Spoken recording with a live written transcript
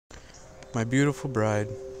My beautiful bride,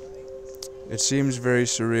 it seems very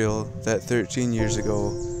surreal that 13 years ago,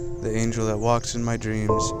 the angel that walks in my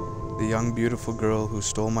dreams, the young beautiful girl who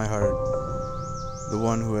stole my heart, the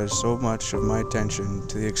one who has so much of my attention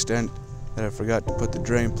to the extent that I forgot to put the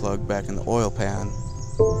drain plug back in the oil pan,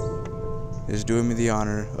 is doing me the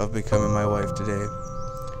honor of becoming my wife today.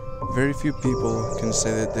 Very few people can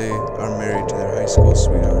say that they are married to their high school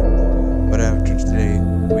sweetheart, but after today,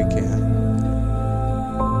 we can.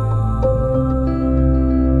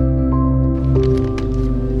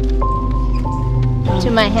 To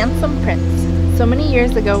my handsome prince, so many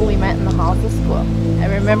years ago we met in the halls of school. I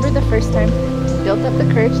remember the first time you built up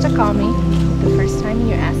the courage to call me, the first time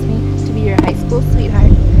you asked me to be your high school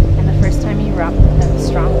sweetheart, and the first time you wrapped them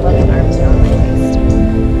strong loving arms around my waist.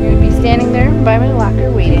 You would be standing there by my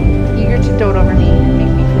locker waiting, eager to dote over me and make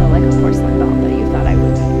me feel like a porcelain doll that you thought I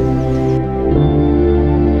would be.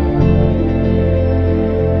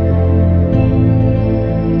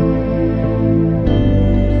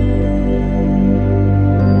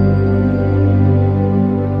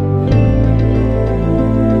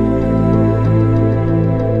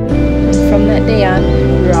 From that day on,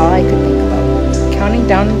 you were all I could think about, counting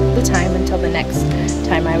down the time until the next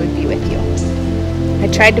time I would be with you. I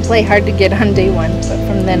tried to play hard to get on day one, but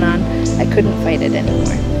from then on, I couldn't fight it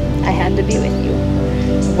anymore. I had to be with you.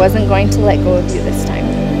 I wasn't going to let go of you this time.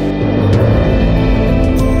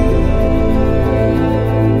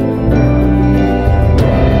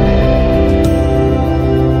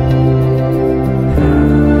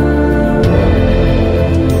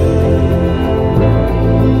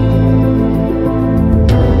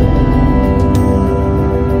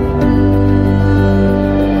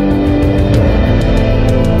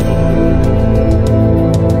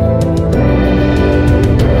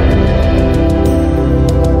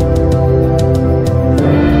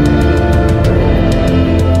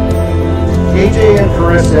 AJ and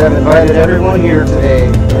Karissa have invited everyone here today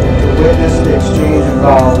to witness the exchange of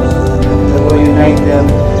vows that will unite them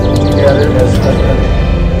together as husband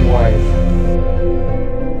and wife.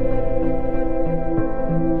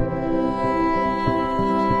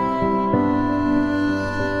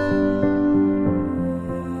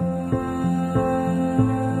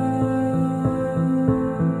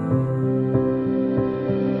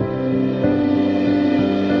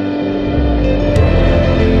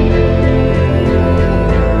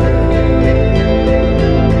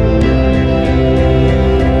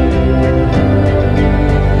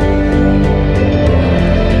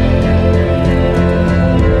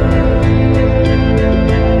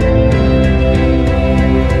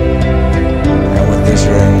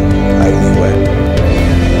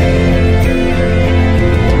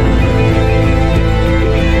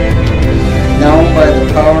 By the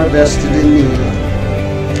power vested in me,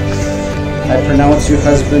 I pronounce you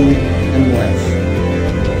husband and wife.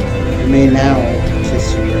 You may now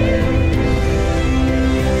kiss your bride.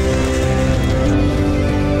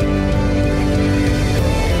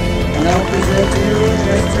 I now present to you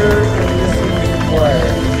Mr. and Mrs. Choir.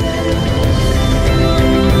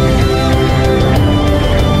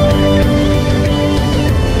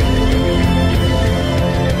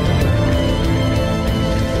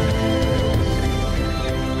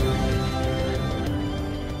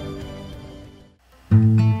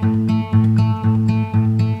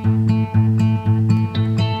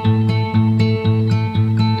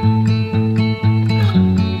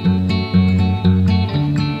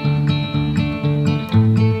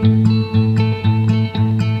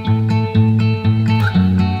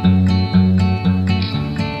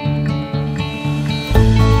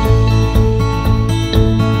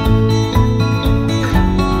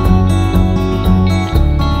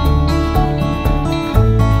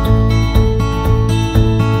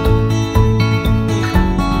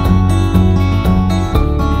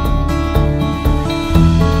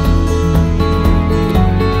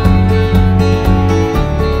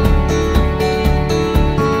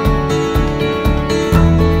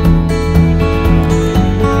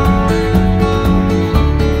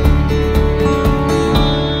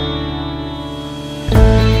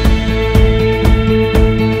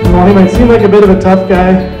 While he might seem like a bit of a tough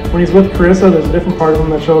guy, when he's with Karissa, there's a different part of him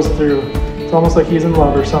that shows through. It's almost like he's in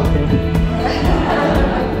love or something.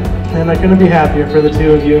 And I couldn't be happier for the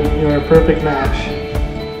two of you. You are a perfect match.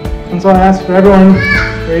 And so I ask for everyone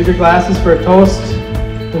to raise your glasses for a toast.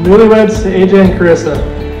 The newlyweds to AJ and Karissa.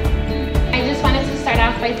 I just wanted to start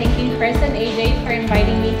off by thanking Karissa and AJ for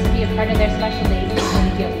inviting me to be a part of their special day.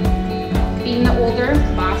 Thank you. Being the older,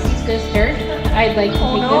 bossy sister, I'd like to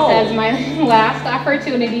take this as my last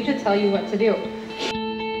opportunity to tell you what to do.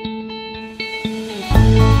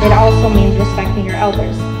 It also means respecting your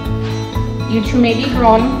elders. You two may be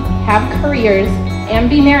grown, have careers, and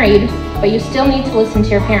be married, but you still need to listen to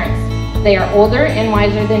your parents. They are older and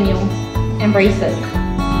wiser than you. Embrace it.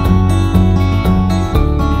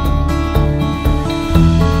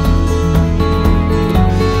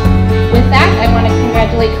 With that, I want to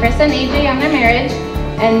congratulate Karissa and AJ on their marriage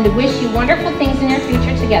and wish you wonderful things in your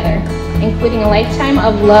future together, including a lifetime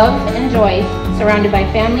of love and joy, surrounded by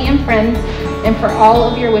family and friends, and for all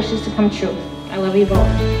of your wishes to come true. I love you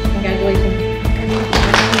both. Congratulations.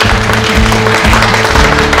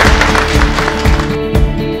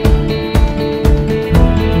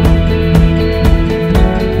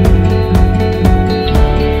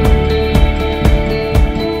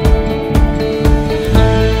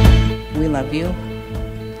 We love you,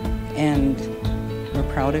 and we're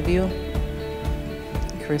proud of you.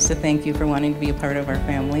 Karissa, thank you for wanting to be a part of our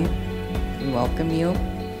family. We welcome you.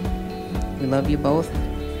 We love you both.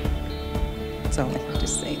 That's all I have to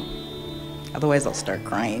say. Otherwise, I'll start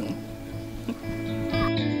crying.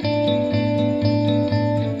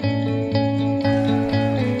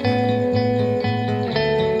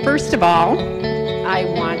 First of all, I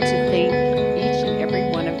want to thank each and every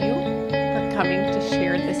one of you for coming to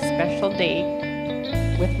share this special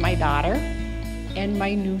day with my daughter and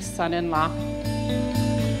my new son-in-law.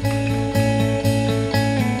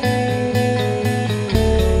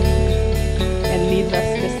 And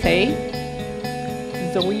needless to say,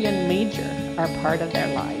 Zoe and Major are part of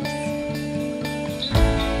their lives.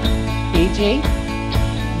 AJ,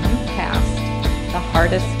 you passed the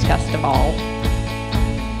hardest test of all.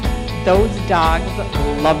 Those dogs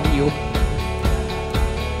love you.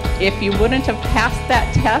 If you wouldn't have passed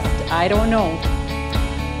that test, I don't know.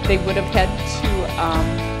 They would have had to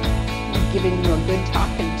given you a good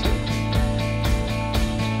talking to.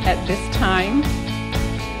 At this time,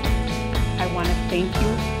 I want to thank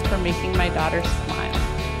you for making my daughter smile,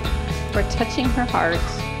 for touching her heart,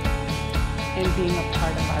 and being a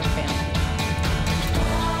part of our family.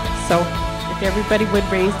 So, if everybody would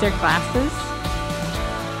raise their glasses,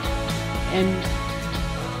 and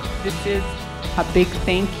this is a big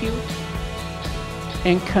thank you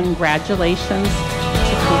and congratulations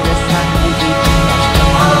to Karissa and AJ.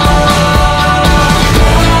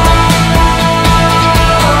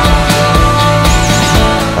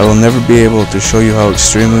 I will never be able to show you how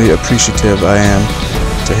extremely appreciative I am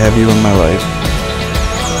to have you in my life.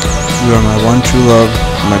 You are my one true love,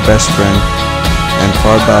 my best friend, and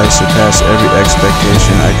far by surpass every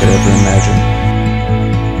expectation I could ever imagine.